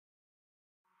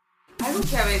I don't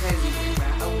care how many times you say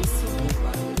that. I will still go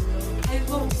back. I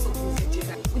love supposed to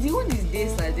check. The one is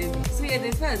days like them. So you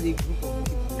identify as a group of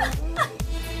people.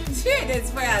 Do you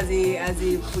identify as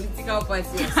a political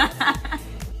party?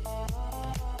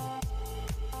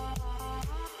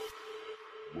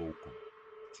 Welcome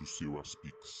to Sarah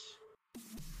Speaks.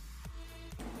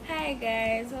 Hi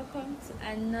guys, welcome to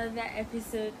another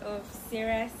episode of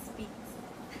Sarah Speaks.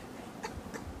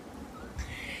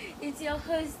 It's your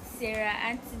host Sarah,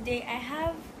 and today I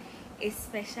have a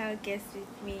special guest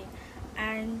with me,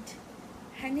 and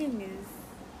her name is...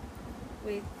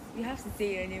 Wait, you have to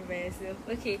say your name by yourself.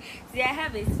 Okay, today I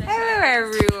have a special... Hello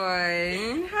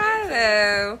everyone.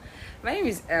 Hello. My name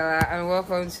is Ella, and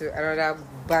welcome to another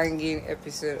banging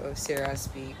episode of Sarah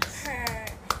Speaks.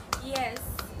 Yes.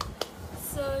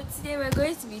 So today we're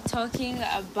going to be talking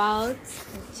about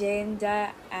gender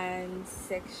and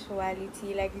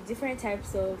sexuality, like the different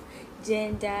types of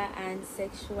gender and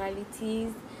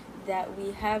sexualities that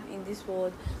we have in this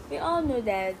world. We all know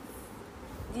that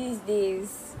these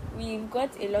days we've got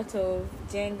a lot of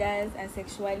genders and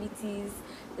sexualities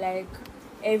like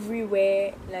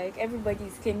everywhere, like everybody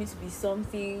is claiming to be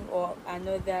something or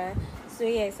another. So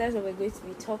yes, that's what we're going to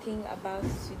be talking about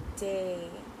today.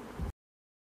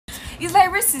 It's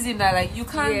like racism that like you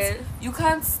can't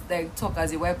like talk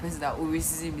as a white person that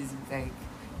racism is like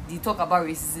the talk about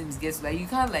racism gets like you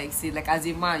can't like say like as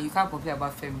a man you can't complain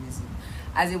about feminism.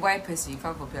 As a white person you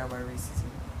can't complain about racism.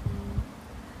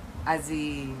 As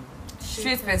a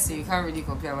straight person you can't really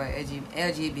complain about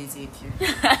LGBTQ.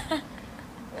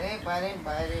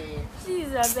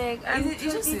 Please, I beg. It's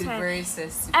just very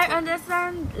sensitive. I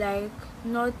understand, like,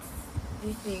 not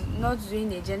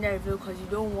doing a gender reveal because you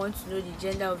don't want to know the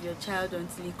gender of your child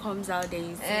until it comes out.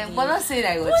 Then you see. But not say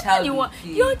that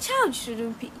your child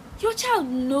shouldn't be. Your child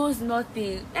knows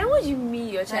nothing. And what do you mean,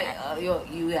 your child?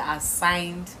 You were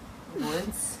assigned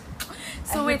once.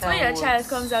 So wait, when your child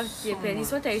comes out to a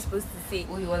penis, what are you supposed to say?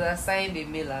 Oh, he was assigned a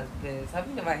male as best. Have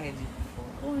you never heard it before?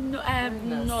 Oh no, I have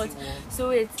not. So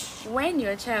wait, when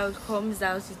your child comes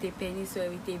out with a penis or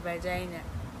with a vagina,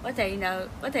 what are you now?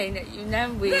 You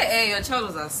now wait. Yeah, your child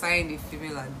was assigned a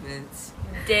female at birth.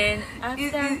 Then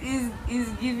after is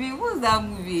giving what's that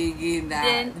movie again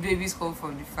that the babies come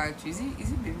from the factory? Is it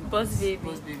baby? Boss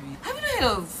Baby. Have you not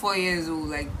heard of 4 years old,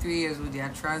 like 3 years old, they are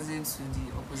transing to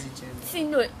the opposite gender? See,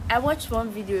 no, I watched one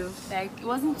video, like it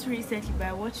wasn't too recently, but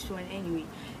I watched one anyway.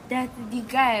 That the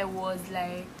guy was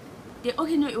like, it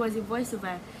was a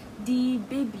voiceover. The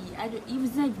baby, he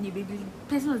was not even a baby. The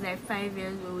person was like 5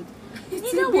 years old.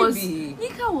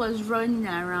 Nika was running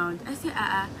around. I said,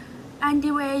 and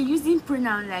they were using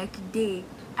pronoun like they.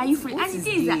 Are you free? And the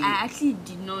thing is that I actually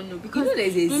did not know because you know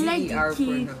there's a they like Z-E-R the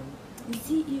kid. pronoun.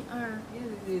 Z-E-R. Yeah,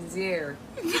 there's there.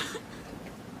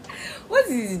 What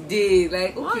is they?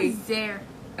 Like, okay. What is there?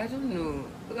 I don't know.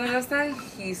 I understand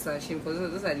he/him because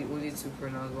those are the only two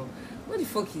pronouns. But what the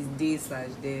fuck is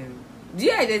they/them? Do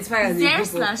you identify as a group of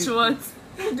people? What?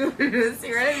 I don't know.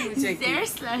 Seriously, let me check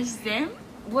There/them?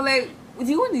 But like,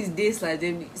 the one is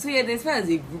they/them. So you identify as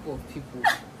a group of people.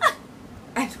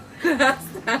 I don't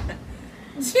understand.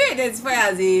 Do you identify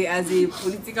as a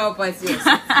political party or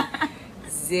something?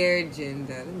 Their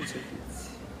gender. Let me check it.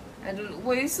 I don't know.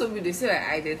 Well, it's so weird. They say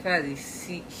I identify as a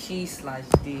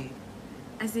she/they.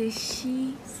 As a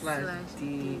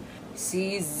she/they.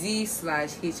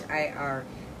 Z/HIR.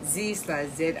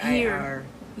 Z/ZIR.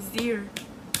 Zir.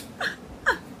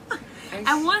 I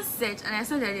once searched and I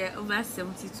saw that there are over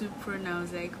 72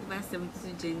 pronouns, like over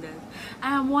 72 genders.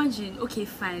 And I'm wondering, okay,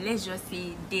 fine, let's just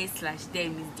say they/them is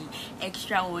the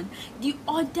extra one. The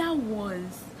other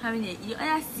ones, how many? The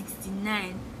other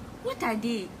 69, what are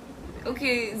they?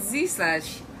 Okay,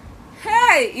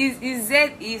 Hey, is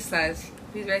ZE/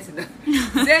 please write it down.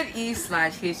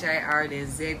 ZE/HIR, then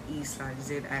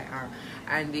ZE/ZIR,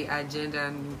 and they are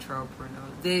gender neutral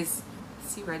pronouns. There's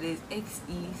XE/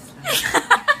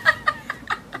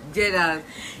 gender.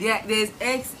 Yeah, there's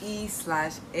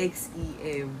XE/XEM.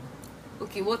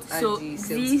 Okay, what are these?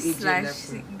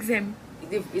 Z/them.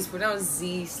 It's pronounced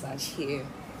Z/here.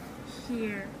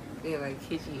 Here. Yeah, like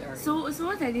HER. So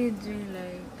what are they doing?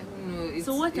 Like, I don't know. It's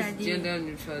gender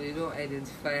neutral. They don't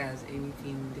identify as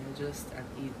anything. They're just an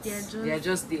it.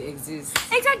 They exist.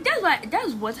 Exactly.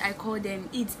 That's what I call them.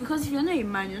 It, because if you're not a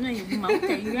man, you're not a woman. What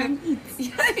are you? You're an it.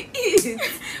 You're an it.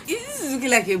 This is looking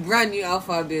like a brand new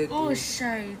alphabet. Oh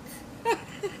shit.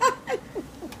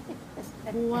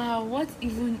 Wow. What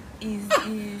even is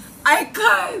this? I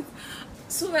can't.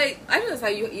 So like, I don't know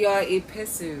if you are a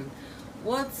person.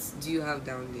 What do you have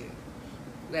down there?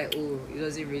 Like, oh, it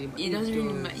doesn't really matter. It doesn't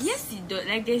really matter. Yes, it does.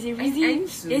 Like, there's a reason.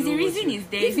 There's a reason it's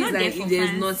there. It's not there for if there's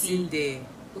fancy. nothing there.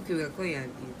 Okay, we'll call you an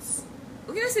it.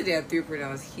 Okay, let's say there are three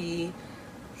pronouns: he,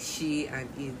 she, and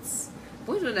it.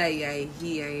 But you know that you are a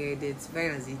he and you identify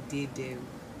as a they, them.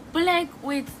 But like,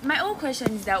 wait, my own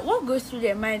question is that what goes through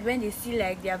their mind when they see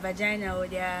like their vagina or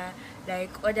their like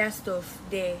other stuff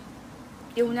there?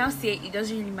 They will now say it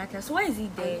doesn't really matter. So why is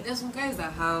it there? And there's some guys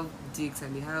that have dicks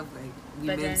and they have like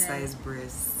women-sized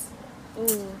breasts. Oh, I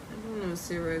don't know,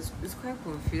 serious. It's quite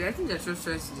confusing. I think they're just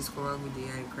trying to discover who they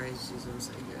are in Christ Jesus,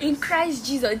 I guess. in Christ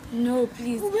Jesus, no,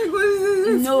 please. Oh my God, this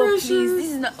is No, precious. please.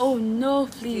 This is not. Oh no,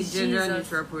 please, Gender Jesus.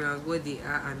 neutral pronouns, what they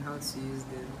are and how to use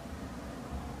them.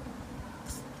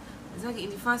 It's like in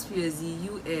the first few years, the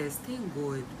US, thank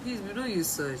God. Please, we don't use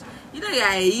such. You know, you're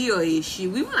a he or a she.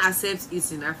 We even accept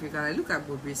it in Africa. Like, look at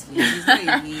Bobrisky. He's not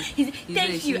a he. He's not a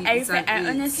Thank you. she. I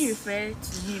honestly refer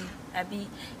to him, Abby.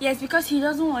 Yes, because he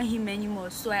doesn't want him anymore.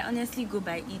 So I honestly go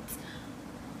by it.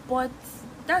 But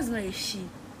that's not a she.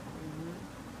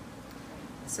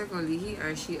 Secondly, he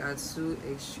and she are two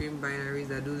extreme binaries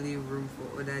that don't leave room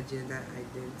for other gender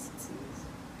identities.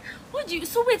 What do you?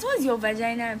 So wait, what's your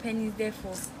vagina and penis there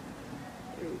for?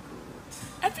 Very good.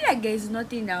 I feel like there is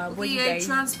nothing in our body you're that a is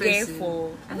trans there person.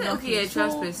 for. I feel nothing. okay, you're a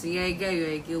trans So- person. You're a guy, you're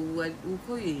a girl. We'll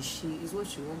call you a she. Is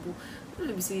what you want. But don't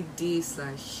let me say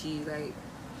they/she. Like,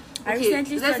 I okay,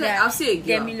 recently saw let's say that I'll say a girl.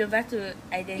 Demi Lovato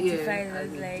identifies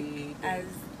as a like they, as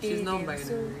she's they, non-binary.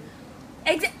 them. So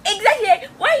exactly.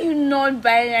 Why are you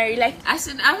non-binary? Like, I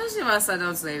actually never sat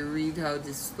down to like read how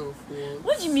this stuff works.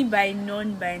 what do you mean by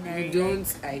non-binary? You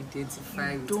don't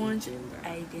identify You with don't a gender.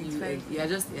 identify. You are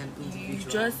just an You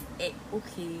individual. just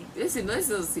okay. Listen, not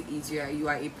to say it. You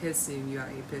are a person. You are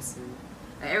a person.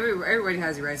 Like everybody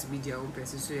has the right to be their own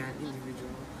person. So you're an individual.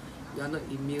 You are not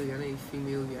a male. You are not a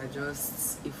female. You are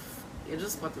just you're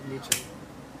just part of nature.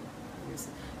 Yes.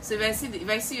 So if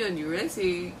I see you on the road, let's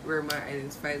say Rema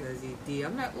identifies as a they,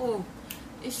 I'm like, oh,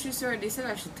 it's true, sorry. They said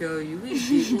I should tell you. Who is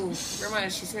they? Oh, Rema,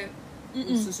 she said.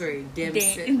 I'm so sorry. Them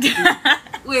said.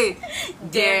 Wait,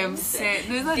 them said.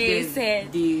 No, it's not They them.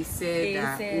 said. They said They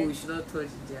that. said. Oh, you should not touch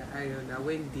their iron. That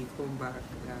when they come back.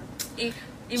 Yeah.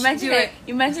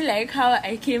 Imagine like how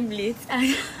I came late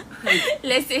and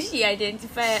let's say she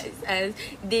identifies as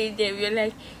they we're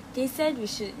like they said we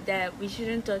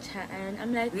shouldn't touch her iron.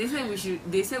 I'm like They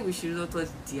said we should not touch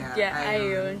their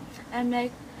iron. I'm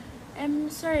like I'm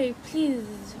sorry, please,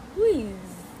 who is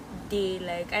they?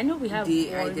 Like I know we have They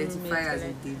one identify roommate, as but, a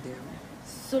like, they them.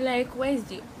 so like where's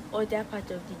the other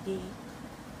part of the day?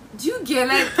 Do you get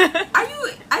like are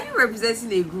you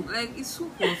representing a group? Like it's so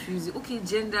confusing. Okay,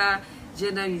 gender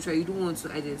neutral. You don't want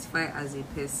to identify as a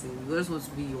person. You just want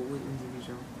to be your own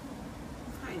individual.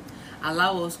 Fine.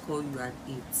 Allow us call you an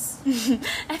it.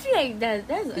 I feel like that's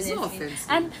It's honestly not offensive.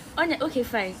 and okay,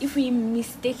 fine. If we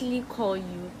mistakenly call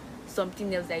you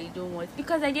something else that you don't want,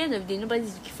 because at the end of the day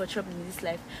nobody's looking for trouble in this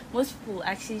life. Most people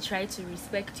actually try to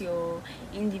respect your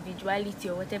individuality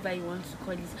or whatever you want to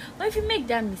call it. But if you make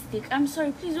that mistake, I'm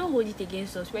sorry, please don't hold it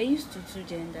against us. We're used to two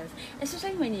genders,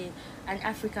 especially when an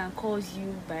African calls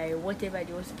you by whatever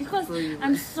they want to, because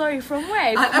I'm sorry, from where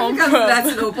I come Africans do that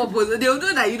from, in our purpose. They will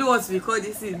know that you don't want to be called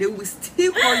this thing. They will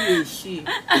still call you a she.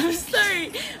 I'm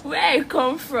sorry, where I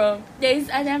come from, there is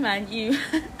Adam and Eve.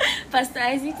 Pastor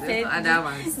Isaac said There's no Adam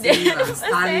and this- Steve and Pastor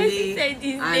Stanley Isaac said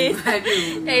this and name. I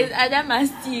don't know. There is Adam and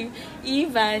Steve,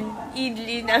 Eve and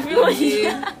Idlin. Everybody.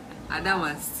 Adam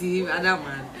and Steve,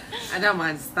 Adam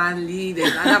and Stanley,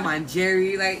 there's Adam and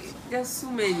Jerry, like there's so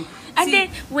many. And See, then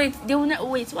they will not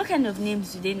wait. What kind of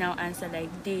names do they now answer? Like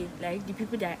they, like the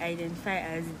people that identify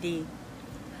as they.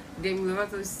 Demi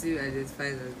Lovato still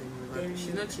identifies as Demi Lovato. Demi.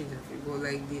 She's not changed her face, but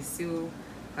like they still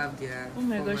have their. Oh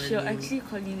my former gosh, you're name. actually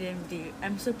calling them they.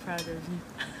 I'm so proud of you.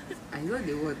 I know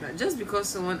they want that. Just because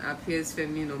someone appears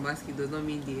feminine or masculine does not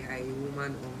mean they are a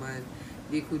woman or man.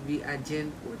 They could be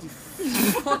agenda. What the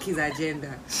fuck is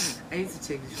agenda? I need to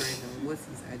check this right now. What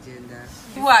is agenda?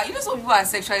 You know some people are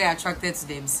sexually attracted to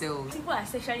themselves. People are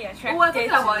sexually attracted. Oh, we're talking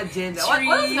about gender. We're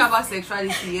not talking about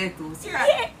sexuality yet, though.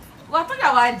 Yeah. We're talking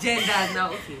about gender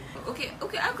now. Okay.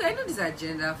 I know this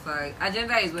agenda flag.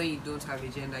 Agenda is when you don't have a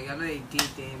gender. You're not a they,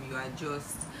 them. You are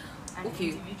just An okay.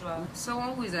 individual.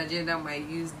 Someone who is agenda might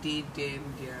use they, them,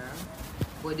 their,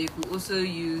 but they could also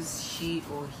use she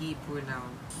or he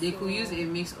pronoun. They could use a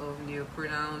mix of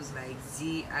neopronouns like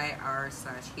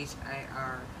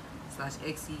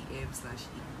ZIR/HIR/XEM/E.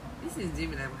 This is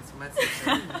Gemini mathematics. I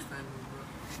don't understand,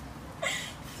 bro.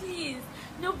 Please.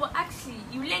 No, but actually,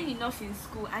 you learn enough in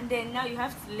school, and then now you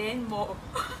have to learn more.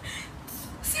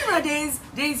 See, now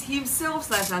there's himself /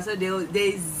 so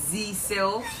there's Z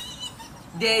self,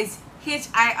 there's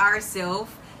HIR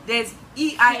self, there's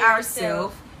EIR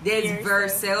self, There's Yourself. ver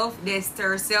self, there's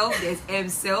ter self, there's m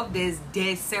self, there's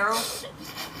de self.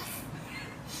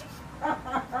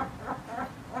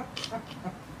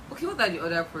 Okay, what are the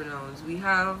other pronouns? We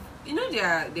have,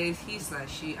 there's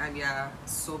he/she, and there are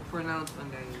pronouns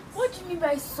under it. What do you mean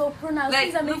by pronouns? Like,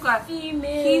 These are look at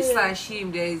female.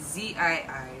 he/him. There's zii,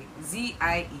 zie,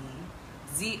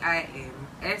 zim, siem,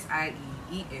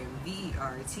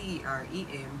 ver, ter,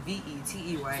 em, ve,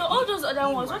 tey. So all those other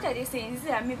ones, what are they saying? Is it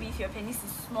that maybe if your penis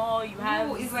is small, you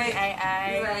have it's like,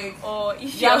 zii, or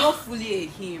if you're not fully a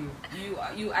him,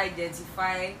 you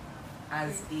identify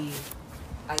as a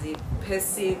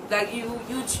person. Like you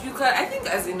can, I think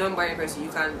as a non-binary person, you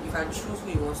can choose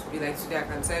who you want to be. Like today I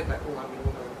can say like, oh, I'm a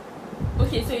woman.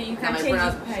 Okay, so you can change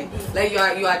it per day. Like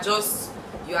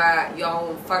you're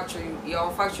on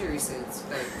factory research.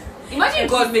 Like imagine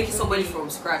God making somebody from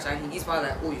scratch and he gives power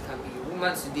like, oh, you can be a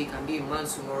woman today, can be a man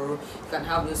tomorrow, you can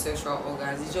have no sexual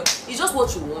organs. It's just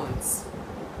what you want.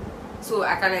 So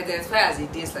I can identify as a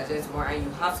day/gender tomorrow, and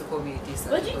you have to call me a day/gender.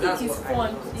 But do you think it's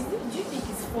fun? Do you think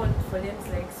it's fun for them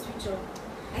to like switch up?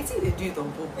 I think they do it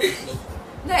on purpose.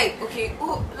 Like, okay,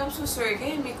 oh, I'm so sorry.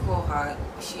 Can you make her?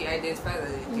 She identifies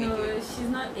as a day. No, she's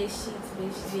not a she today.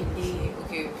 She's a day.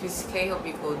 Okay, please can you help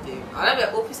me call them? And I'm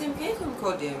like, oh, please, can you come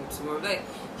call them tomorrow? Like,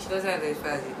 she doesn't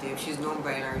identify as a day. She's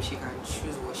non-binary. She can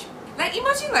choose what she wants. Like,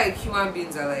 imagine like human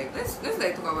beings are like, let's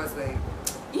like talk about like.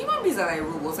 Human beings are like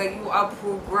robots. Like you are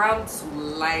programmed to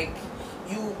like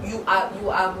you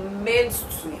are meant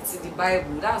to. It's in the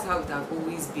Bible. That's how it has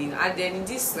always been. And then in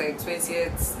this like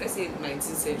 20th, let's say 19th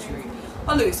century,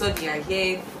 all of a sudden you are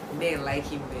hearing men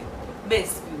liking men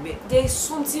still men. There's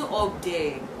something up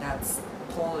there that's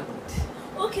turned.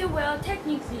 Okay, well,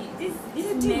 technically, this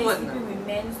men sleeping with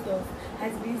men stuff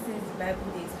has been since the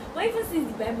Bible days. But even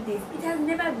since the Bible days, it has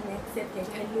never been accepted.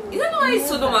 Hello. Is that why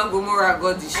Sodom and Gomorrah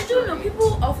got destroyed? I don't know.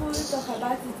 People often talk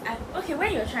about it. And, okay,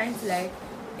 when you're trying to like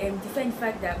defend the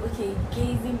fact that okay,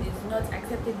 gayism is not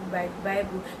accepted by the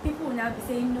Bible, people will now be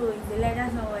saying no, it's a lie.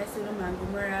 That's not why Sodom and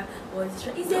Gomorrah was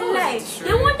destroyed. It's a lie.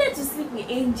 They wanted to sleep with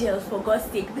angels for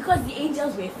God's sake because the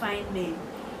angels were fine men.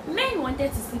 Men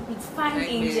wanted to sleep with fine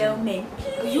angel men.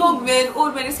 Young men,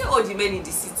 old men. They say all the men in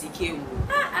the city came.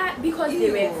 Because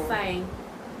they were fine.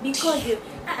 Because they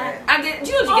and then, do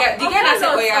you know the guy that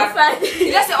said, oh yeah, he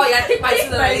just said, oh yeah, take my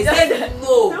children. He said,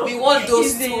 no, we want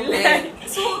those two men.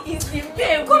 So it's the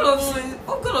men. God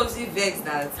obviously vexed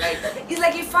that. Like, it's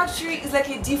like a factory, it's like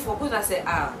a default. People that say,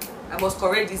 I must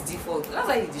correct this default. That's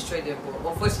why he destroyed them.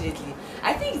 But unfortunately,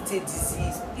 I think it's a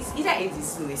disease. It's either a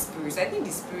disease or a spirit. So I think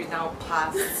the spirit now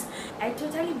passed. I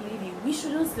totally believe it. We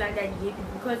shouldn't slander the gay people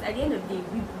because at the end of the day,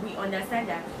 we understand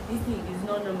that this thing is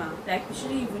not normal. Like, we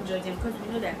shouldn't even judge them because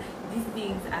we know that these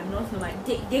things are not normal.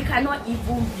 They cannot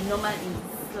even be normal in the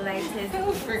slightest. I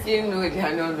don't freaking know they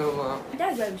are not normal.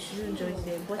 That's why we shouldn't judge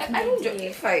them. But I don't judge.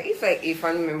 If like a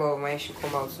family member of mine should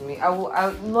come out to me,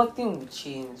 nothing will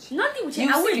change. Nothing will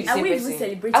change. I will even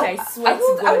celebrate you. I swear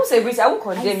I won't celebrate you. I won't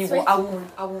condemn you, but I to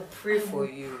will pray for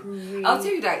you. I'll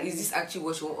tell you that is this actually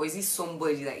what you want, or is this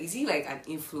somebody like is he like an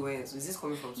influence? Is this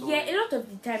coming from someone? Yeah, a lot of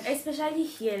the time, especially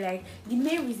here, like the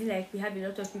main reason like we have a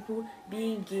lot of people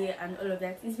being gay and all of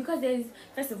that is because there's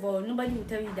first of all nobody will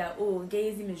tell you that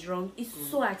gayism is wrong. It's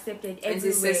so accepted everywhere.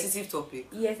 It's a sensitive topic.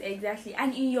 Yes, exactly.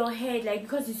 And in your head, like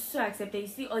because it's so accepted, you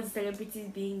see all the celebrities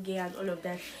being gay and all of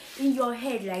that. In your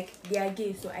head, like they are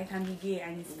gay, so I can be gay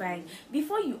and it's fine.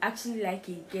 Before you actually like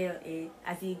a girl,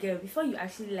 as a girl, before you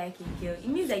actually like a girl, it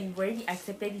means that you've already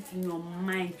accepted it in your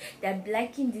mind that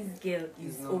liking this girl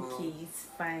is okay, it's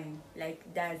fine. Like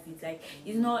that's it. Like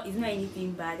it's not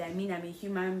anything bad. I mean, I'm a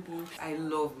human being. I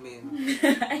love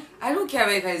men. I don't care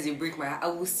many times they break my heart. I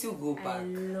will still go back. I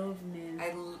love men.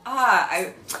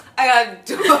 I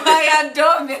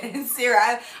adore men,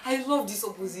 Sarah. I love this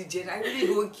opposite gender. I really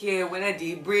don't care whether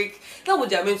they break. That's what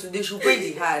they're meant to. They should break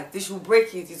the heart. They should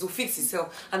break it. It will fix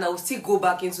itself, and I will still go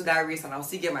back into that race, and I will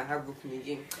still get my heart broken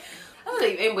again. I don't know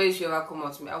if anybody should ever come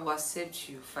out to me. I will accept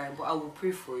you, fine, but I will pray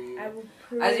for you. I will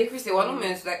pray. As a Christian, we're not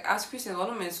meant to, like, as Christians, we're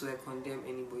not meant to like condemn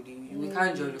anybody. We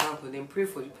can't judge, we can't condemn. Pray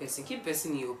for the person. Keep the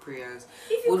person in your prayers.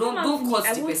 If you don't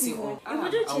cut the person off. It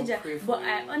wouldn't change that. But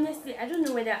I honestly, I don't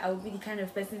know whether I will be the kind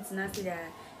of person to not say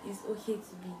that it's okay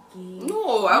to be gay.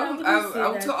 No,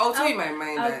 I'll tell you my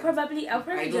mind. I'll probably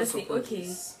just say okay.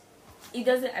 This. It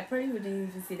doesn't. I probably wouldn't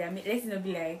even say that. Let's not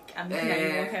be like I'm looking at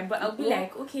you all time, but I'll be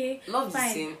like, okay, love fine.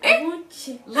 the sin. I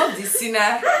won't love the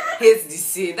sinner, hate the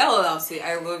sin. That's what I'll say.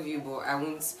 I love you, but I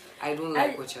won't. I don't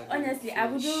like what you're doing. Honestly, I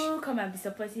wouldn't come and be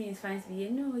supporting his fans. Be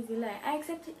no, it's a lie. I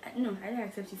accept it. No, I don't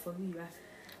accept it for who you are.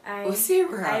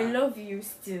 Sarah. I love you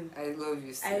still. I love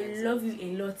you still. I love you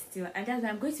a lot still, and that's why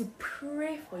I'm going to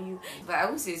pray for you. But I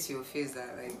won't say to your face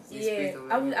that like Yeah,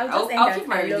 I'll keep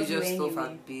my religious stuff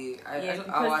at bay.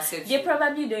 I'll accept they you.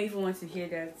 probably don't even want to hear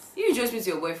that. You introduce me to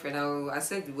your boyfriend, I'll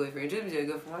accept the boyfriend. Introduce me to your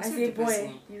girlfriend, I'll accept the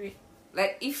person.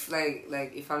 Like if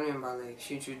a family member like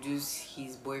she introduced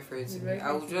his boyfriend to me,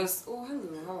 I would just hello,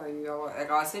 how are you?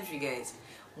 I'll accept you guys.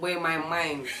 But in my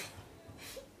mind,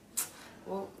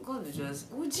 well, God will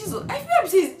just Jesus. I feel like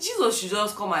Jesus should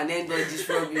just come and end all this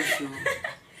rubbish show.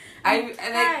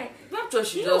 Rapture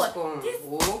should just come.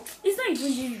 It's not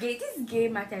even this gay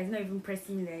matter is not even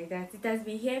pressing like that. It has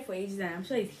been here for ages, and I'm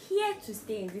sure it's here to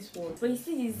stay in this world. But you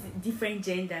see these different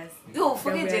genders. No,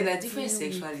 forget gender, different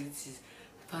sexualities.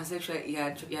 Pansexual,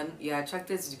 you're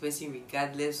attracted to the person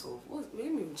regardless of what. Let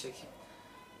me even check it.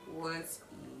 What is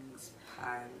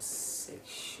pansexuality?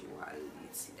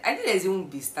 I think there's even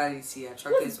bestiality,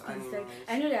 attracted to animals.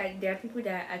 I know that there are people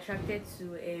that are attracted to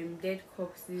dead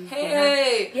corpses.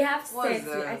 Hey, they have sex.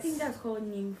 That? I think that's called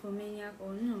nymphomaniac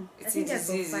or no. It's a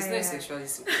disease. It's not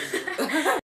sexuality.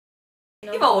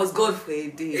 If I was God for a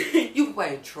day, you people are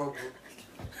in trouble.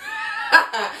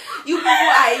 You people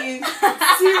are in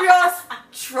serious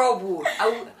trouble.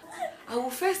 I will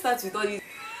first start with all these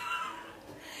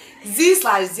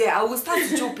Z/Z. I will start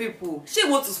to show people. She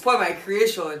wants to spoil my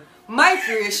creation. My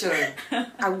creation.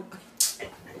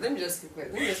 Let me just keep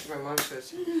my mouth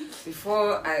shut.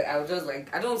 Before I'll just like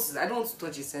I don't want to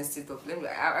touch a sensitive topic.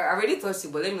 I already touched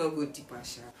it, but let me not go deeper.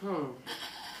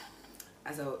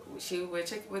 We're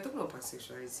talking about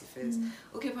pansexuality first.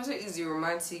 Okay, pansexuality is the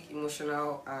romantic,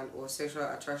 emotional, and or sexual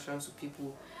attraction to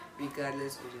people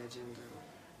regardless of their gender.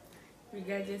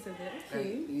 Regardless of that,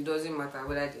 okay. Like, it doesn't matter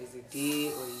whether there's a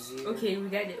gay or is it. Okay,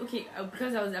 regardless. Okay,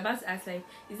 because I was about to ask, like,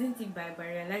 isn't it bi? But I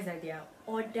realized that there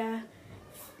are other,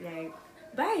 like,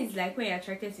 bi is like when you're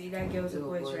attracted to either girls or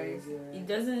boys, right? Yeah. It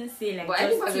doesn't say like. But I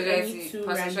think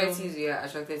pansexuality is you're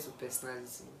attracted to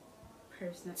personality.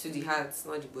 To the heart,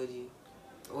 not the body.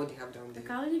 What they have down there. I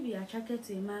can only be attracted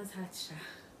to a man's heart, sha.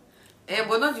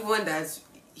 But not the one that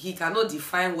he cannot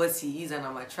define what he is, and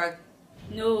I'm attracted.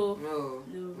 No,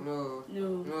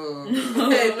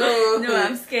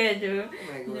 I'm scared though. Oh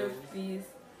my God. No, please.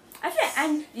 I feel like,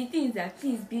 and the thing is that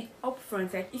please be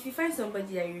upfront. Like if you find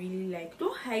somebody that you really like,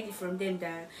 don't hide it from them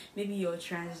that maybe you're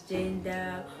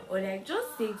transgender or like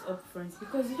just say it upfront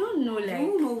because you don't know like. You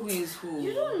don't know who is who.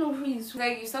 You don't know who is who.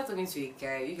 Like you start talking to a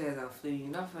guy, you guys are flirting,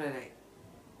 you're not feeling like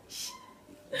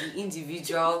the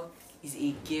individual is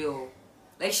a girl.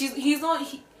 Like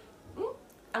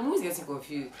I'm always getting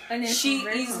confused. She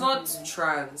is not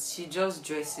trans. She just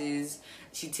dresses.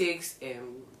 She takes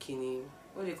kidney.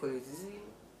 What do they call it? Is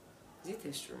it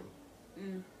testosterone?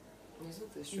 It's not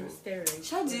testosterone.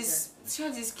 Steroids. She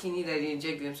had this kidney that they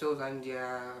inject themselves and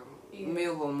their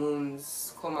male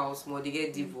hormones come out more. They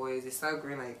get deep voice. They start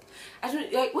growing like I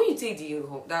don't like when you take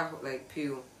that like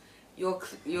pill, your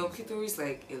clitoris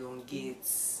like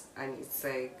elongates. And it's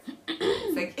like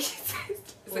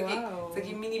it's like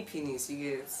a mini penis, you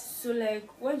get. So like,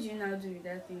 what do you now do with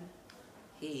that thing?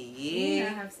 Hey, you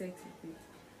now have sex with it.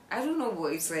 I don't know,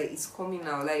 but it's like it's coming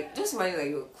out. Like just imagine like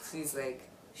your clit like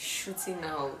shooting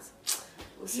out.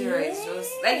 Sarah, it's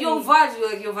just like your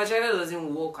vagina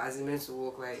doesn't work as it's meant to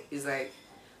work. Like it's like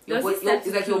your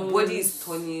body is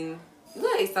turning. It's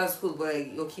not like it starts cool, but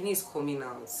like your kidney is coming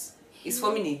out. It's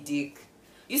forming a dick.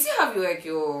 You still have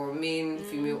your main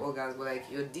female organs, but like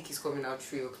your dick is coming out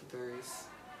through your clitoris.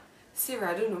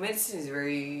 Sarah, I don't know. Medicine is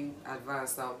very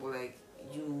advanced now, but like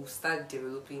you start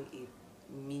developing a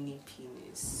mini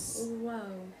penis. Oh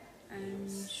wow, I'm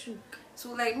shook.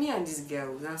 So like me and this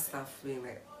girl, we now start feeling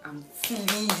like I'm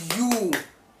feeling you.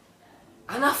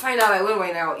 And I find out like when we're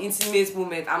in our intimate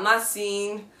moment, I'm not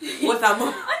seeing what I'm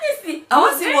not. Honestly, I'm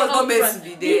not seeing what's not meant to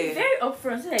be there. Be very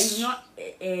upfront so that you not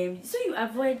so you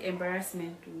avoid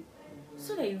embarrassment too.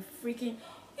 So that you freaking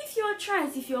if you're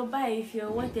trans, if you're bi, if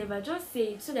you're whatever, just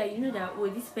say it so that you know that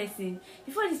this person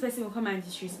before this person will come and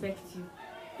disrespect you.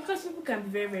 Because people can be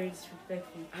very, very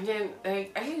disrespectful. And then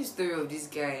like I heard the story of this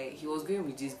guy, he was going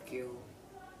with this girl.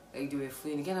 Like they were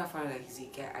fleeing, the guy found out like he's a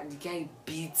guy and the guy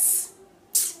beats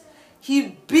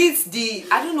I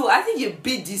don't know, I think he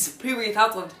beat the spirit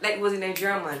out of, like, it was a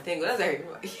Nigerian man, thank God, that's like,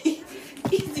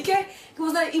 the guy, he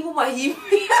was like, even my him,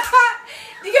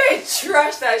 the guy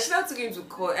trashed that, she now took him to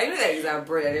court. I know that he's our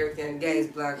brother and everything, and the guy is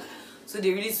black, so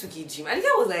they really took him gym, and the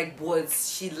guy was like, but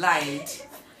she lied,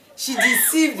 she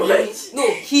deceived me, no,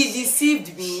 he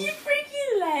deceived me, she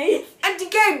freaking lied, and the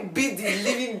guy beat the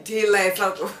living daylights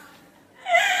out of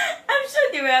I'm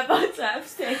sure they were about to have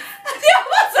sex.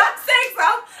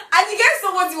 And the guy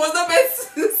saw what he was not meant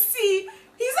to see.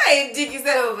 He's a dick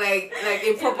instead of like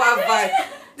a proper vibe.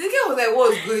 This guy was like,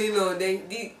 what's going on? Then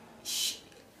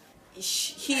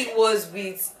he was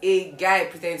with a guy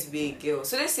pretending to be a girl.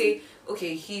 So let's say,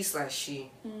 okay, he/she.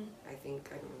 I think,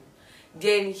 I don't know.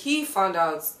 Then he found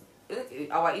out,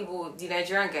 our Igbo, the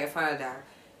Nigerian guy found out that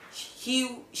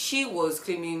he was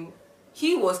claiming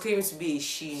to be a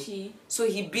she. So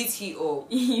he beat he up.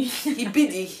 he beat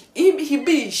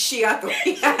the she out of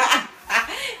him.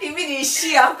 He beat the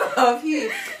she out of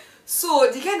him. So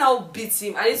the guy now beats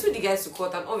him, and they took the guys to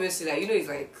court, and obviously, like, it's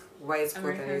like white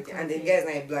court and everything, and then the guy's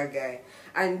not a black guy.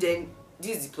 And then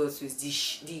this is the plot twist: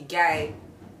 the guy,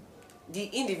 the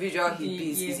individual he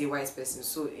beats is a white person.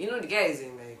 So the guy is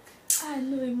in like. I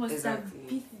know he must have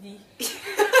beat the.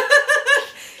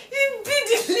 He beat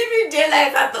the living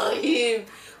daylight out of him.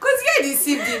 Cause the guy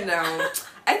deceived him now.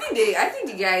 I think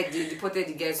the guy deported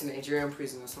the guy to Nigerian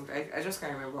prison or something. I just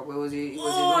can't remember, but it was a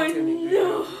long term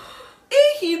agreement.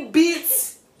 He beat.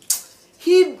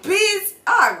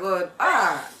 Ah God.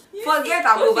 Forget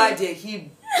I'm over there.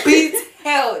 He beat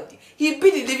hell. He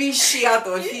beat the living shit out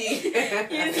of him.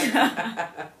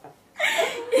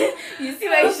 You see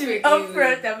why you should be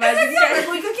upfront about this.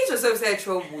 But you can get yourself inside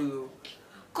trouble.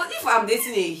 Because if I'm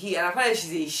dating a he and I find out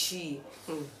she's a she,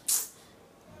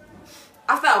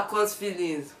 after I've caused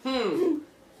feelings,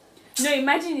 No,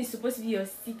 imagine it's supposed to be your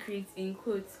secret, in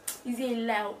quotes. Is it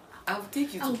allowed? I'll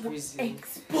take you to prison.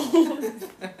 Exposed. So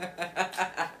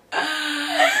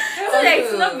like,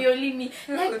 it's not be only me.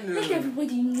 Like, let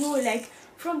everybody know, like,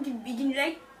 from the beginning.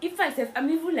 Like, in fact, I'm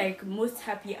even like most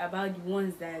happy about the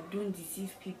ones that don't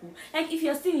deceive people. Like, if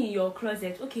you're still in your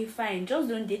closet, okay, fine. Just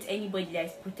don't date anybody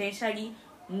that's potentially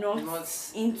not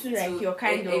into like your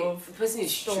kind of the person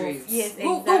is stuff. straight. Yes,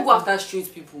 exactly. Don't go after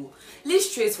straight people. Leave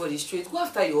straight for the straight. Go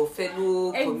after your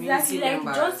fellow community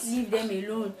members. Just leave them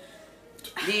alone.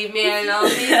 Leave me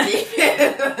alone.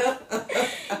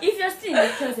 If you're still in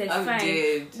the closet, I'm fine.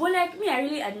 dead. But like me, I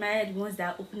really admire the ones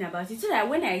that are open about it. So that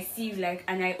when I see like,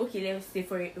 and let's say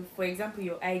for example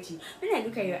your IG. When I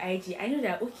look at your IG, I know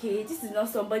that okay, this is not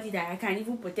somebody that I can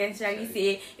even potentially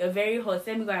say you're very hot.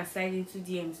 Let me go and slide into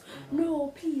DMs.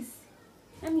 No, please.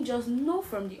 Let me just know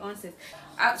from the onset.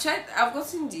 I've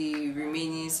gotten the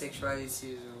remaining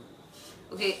sexualities.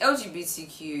 Okay,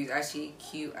 LGBTQ is actually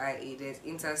QIA. There's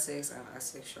intersex and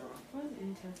asexual. What's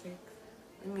intersex?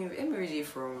 Let me read it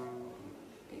from.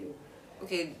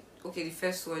 Okay. The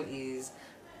first one is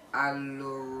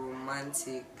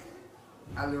alloromantic.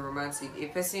 Alloromantic. A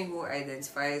person who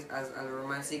identifies as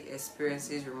alloromantic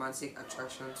experiences romantic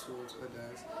attraction towards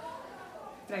others.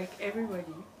 Like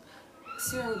everybody.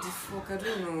 See what the fuck? I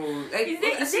don't know. Like,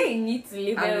 is there a need to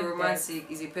label alloromantic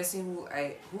is a person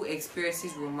who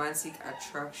experiences romantic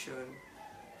attraction.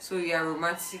 So you are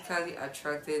romantically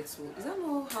attracted to. Is that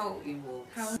not how it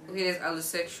works? Okay, there's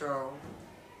allosexual.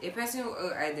 A person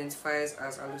who identifies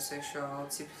as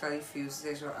allosexual typically feels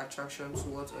sexual attraction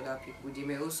towards other people. They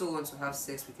may also want to have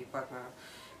sex with a partner.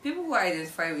 People who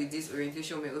identify with this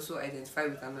orientation may also identify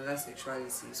with another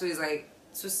sexuality. So it's like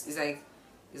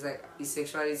a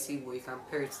sexuality, but you can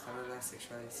pair it with another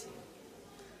sexuality.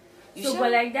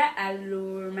 But like that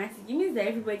alloromantic, it means that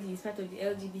everybody is part of the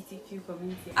LGBTQ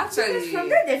community. Actually, because from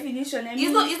that definition, I mean,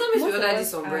 it's not meant to be under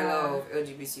this umbrella of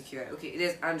LGBTQI. Okay,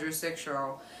 there's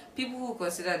androsexual. People who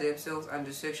consider themselves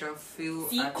androsexual feel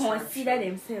consider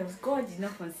themselves. God did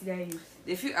not consider you.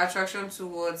 They feel attraction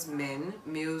towards men,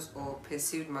 males, or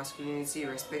perceived masculinity,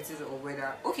 irrespective of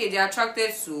whether they're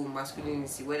attracted to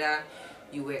masculinity, whether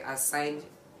you were assigned.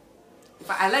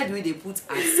 I like the way they put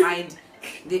assigned.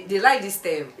 They like this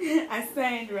term.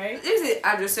 Assigned, right? This is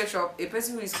androsexual, a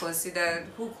person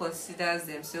who considers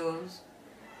themselves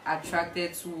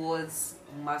attracted towards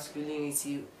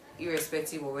masculinity,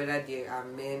 irrespective of whether they are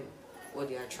men or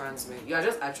they are trans men. You are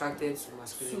just attracted to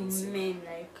masculinity. To men,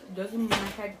 like doesn't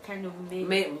matter the kind of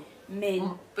men.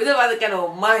 Men. But no matter the kind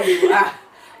of man you are,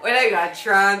 whether you are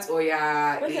trans or you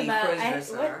are a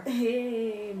cross-dresser.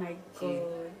 Hey, my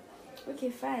God.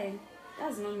 Okay, fine.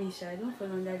 That's not me, Sha. I don't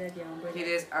fall under that umbrella. Okay,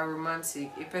 there's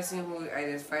aromantic. A person who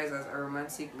identifies as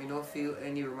aromantic may not feel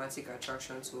any romantic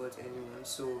attraction towards anyone.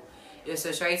 So, your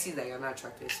sexuality is that you're not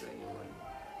attracted to anyone.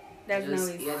 That's now a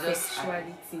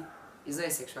sexuality. It's not a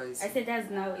sexuality. I said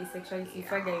that's now a sexuality. The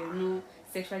fact that you're not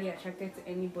sexually attracted to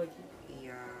anybody.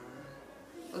 Yeah.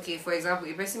 Okay, for example,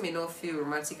 a person may not feel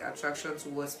romantic attraction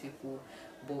towards people,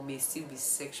 but may still be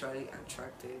sexually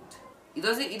attracted. It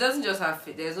doesn't just have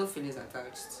there's no feelings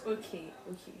attached. Okay.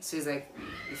 So it's like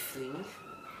a fling.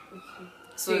 Okay.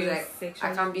 So it's like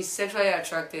I can be sexually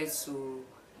attracted to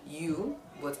you,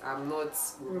 but I'm not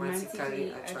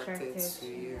romantically attracted to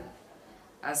you.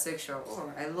 Asexual.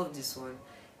 Oh, I love this one.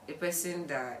 a person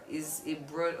that is a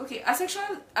broad. Okay,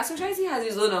 asexuality has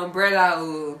its own umbrella.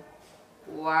 Oh,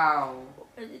 wow.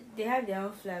 They have their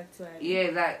own flag too.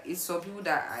 Yeah, like it's some people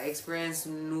that experience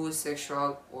no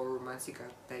sexual or romantic,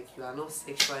 like you are not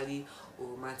sexually or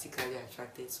romantically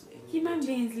attracted to anybody. Human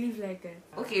beings live like that.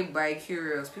 Okay,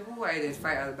 bi-curious. People who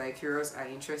identify as bi-curious are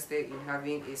interested in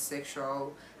having a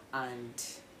sexual and,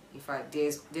 in fact,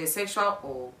 there's sexual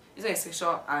or it's like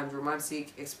sexual and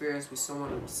romantic experience with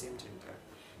someone of the same gender.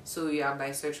 So you are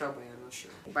bisexual, but you're not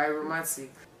sure. Biromantic.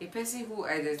 A person who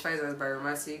identifies as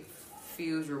biromantic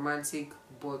feels romantic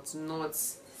but not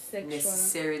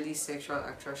necessarily sexual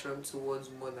attraction towards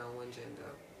more than one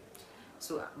gender.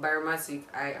 So biromantic,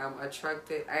 I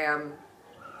am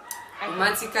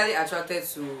romantically attracted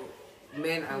to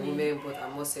men and women, but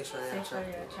I'm not sexually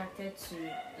attracted to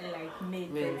like men.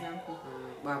 For example.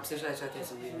 But I'm sexually attracted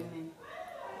to women.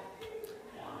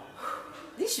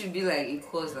 This should be like a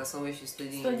course that someone should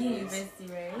study in university,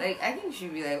 right? Like I think it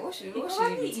should be like what should it be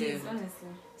termed?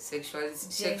 Sexuality,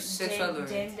 sexual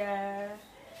gender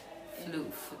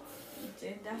flu,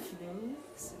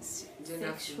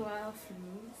 sexual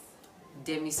flues.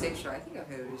 Demisexual. I think I've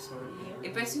heard of this one. Yeah.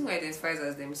 A person who identifies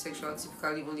as demisexual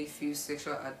typically only feels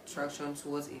sexual attraction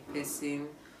towards a person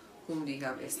whom they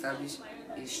have established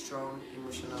a strong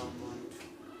emotional bond.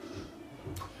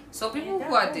 Some people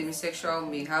who are demisexual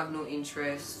may have no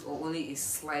interest or only a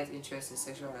slight interest in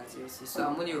sexual activity. So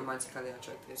I'm only romantically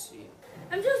attracted to you.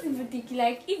 I'm just even thinking,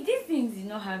 like, if these things did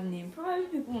not have name, probably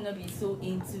people will not be so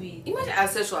into it. Imagine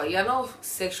asexual. You're not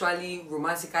sexually,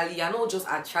 romantically, you're not just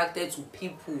attracted to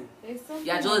people.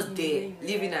 You're just there,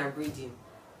 living and breathing,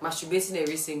 masturbating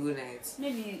every single night.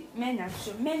 Maybe men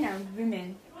and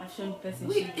women have shown person.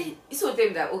 Wait, it's not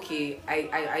them that okay,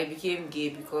 I became gay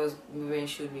because women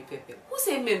showed me pepper. Who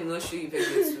said men will not show you pepper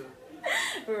too?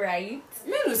 Right.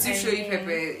 Men will still show you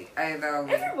pepper either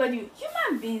way. Everybody,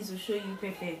 human beings will show you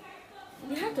pepper.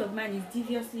 The heart of man is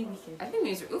deviously wicked. I think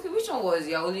it's okay. Which one was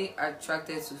you're only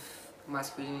attracted to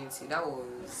masculinity? That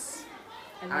was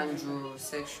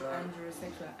androsexual.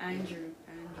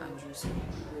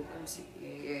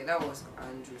 Yeah, that was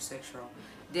androsexual.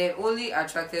 They're only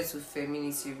attracted to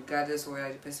femininity regardless of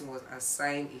whether the person was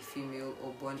assigned a female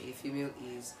or born a female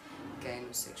is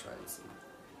gynosexuality.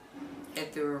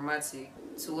 Heteromantic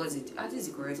towards it. That is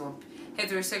the correct one.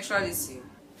 Heterosexuality.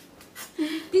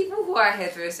 People who are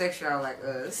heterosexual like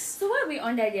us. So why are we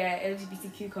under their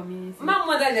LGBTQ community? I'm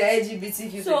under the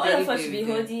LGBTQ. So all of us should be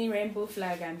holding rainbow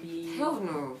flag and be. Hell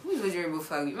no. Who is holding rainbow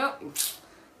flag?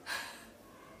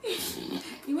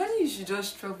 Imagine you should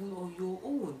just travel on your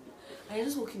own. And you're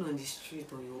just walking on the street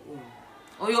on your own.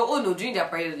 On your own, or during their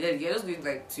private day, you're just going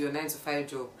like to your 9 to 5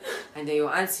 job, and then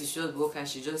your auntie should just walk and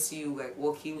she just see you like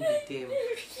walking with them.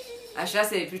 And she just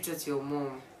send a picture to your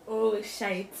mom. Oh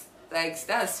shite. Like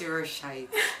that's serious shite.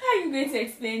 How are you going to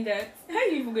explain that? How are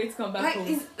you even going to come back home?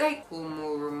 It's like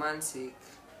homo-romantic.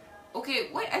 Okay,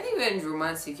 wait, I think when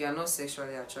romantic, you are not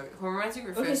sexually attracted. Romantic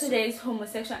refers okay, so there is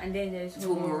homosexual and then there is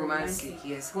homo-romantic.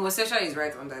 Yes, homosexual is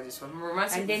right under this one.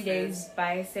 Romantic and then there is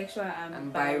bisexual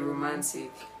and biromantic.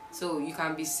 So you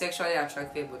can be sexually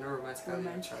attracted but not romantically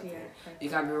attracted. You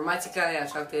can be romantically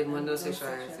attracted but not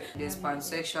sexually attracted. There's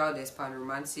pansexual, there's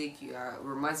panromantic. You are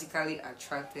romantically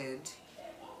attracted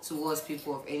towards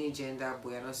people of any gender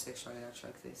but you're not sexually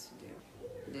attracted to them.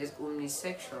 There's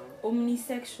omnisexual.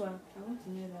 Omnisexual. I want to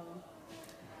know that one.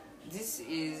 This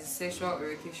is sexual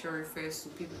orientation refers to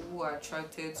people who are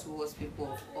attracted towards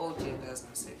people of all genders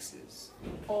and sexes.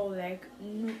 Oh, like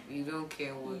no. You don't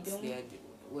care what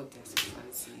their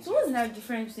sexuality is. So what's the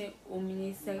difference between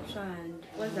omnisexual and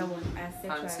what's that one?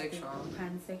 Asexual.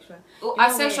 Pansexual. Oh,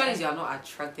 asexual is you are not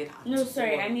attracted at all. No,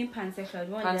 sorry, I mean pansexual.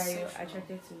 The one that you're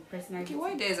attracted to personality. Okay,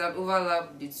 why there's an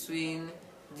overlap between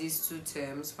these two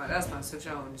terms, that's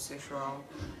pansexual and omnisexual.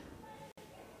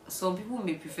 Some people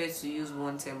may prefer to use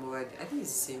one term over I think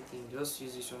it's the same thing, just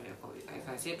use this one. I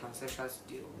can say pansexual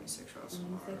today, omnisexual.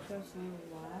 Omnisexual,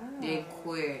 wow. They're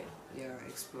queer, they're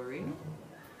exploring.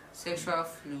 Sexual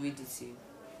fluidity.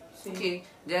 Okay,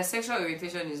 their sexual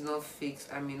orientation is not fixed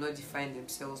and may not define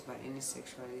themselves by any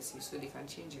sexuality, so they can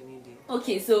change any day.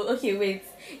 Okay, wait.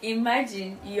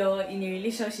 Imagine you're in a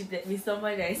relationship with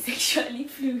someone that is sexually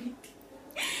fluid.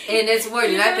 And that's more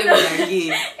than that they're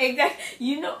gay. Exactly.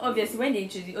 You know, obviously, when they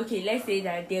introduce, okay, let's say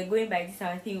that they're going by this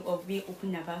our thing of being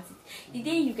open about it. The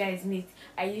day you guys meet,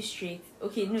 are you straight?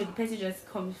 Okay, no, the person just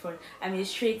comes for, I'm a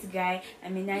straight guy,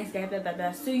 I'm a nice guy, blah blah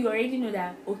blah. So you already know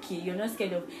that, okay, you're not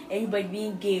scared of anybody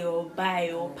being gay or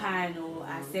bi or pan or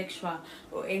asexual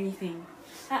or anything.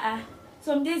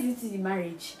 Some days into the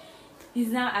marriage, he's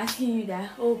now asking you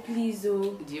that, oh please,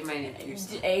 oh, Do you mind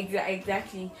if you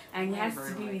exactly, and he has Thank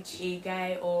to you be very with a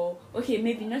guy, or okay,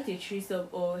 maybe not a threesome,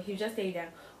 or he'll just tell you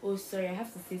that, oh sorry, I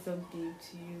have to say something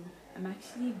to you. I'm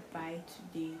actually bi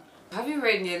today. Have you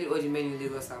read Nearly All the Men in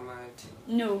Lagos Are Mad?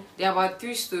 No. There are about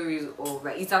 3 stories of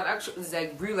like it's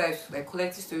like real life like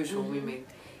collective stories from women.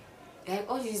 Like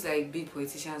all these like big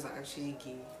politicians are actually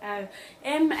gay. I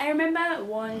remember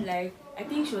one, like I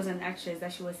think she was an actress,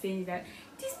 that she was saying that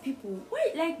these people,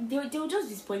 why, like they'll just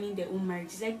be spoiling their own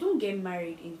marriages. Like, don't get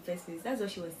married in the first place. That's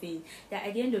what she was saying. That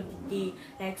at the end of the day,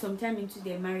 like sometime into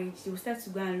their marriage, they'll start to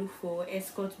go and look for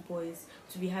escort boys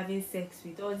to be having sex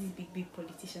with all these big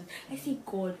politicians. I say,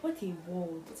 God, what a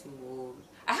world! What a world!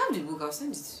 I have the book. I'll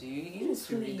send it to you. You need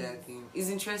to read that thing. It's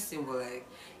interesting, but like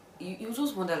you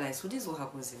just wonder, like, so this is what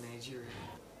happens in Nigeria.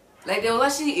 Like there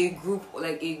was actually a group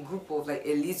of like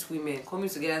elite women coming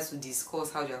together to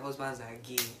discuss how their husbands are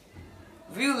gay.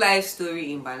 Real life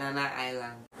story in Banana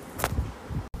Island.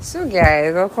 So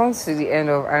guys, welcome to the end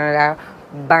of another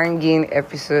banging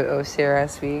episode of Sarah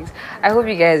Speaks. I hope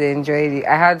you guys enjoyed it.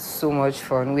 I had so much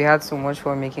fun. We had so much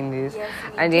fun making this. Yes,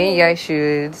 and then you guys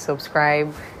should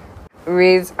subscribe,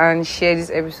 rate and share this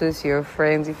episode to your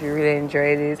friends if you really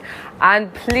enjoyed it.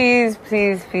 And please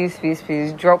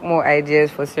drop more ideas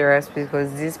for Sarah Speaks,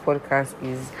 because this podcast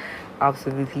is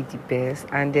absolutely the best.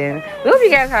 And then we hope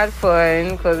you guys had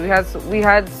fun, because we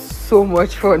had so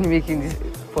much fun making this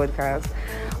podcast.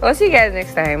 I'll see you guys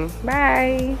next time.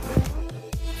 Bye.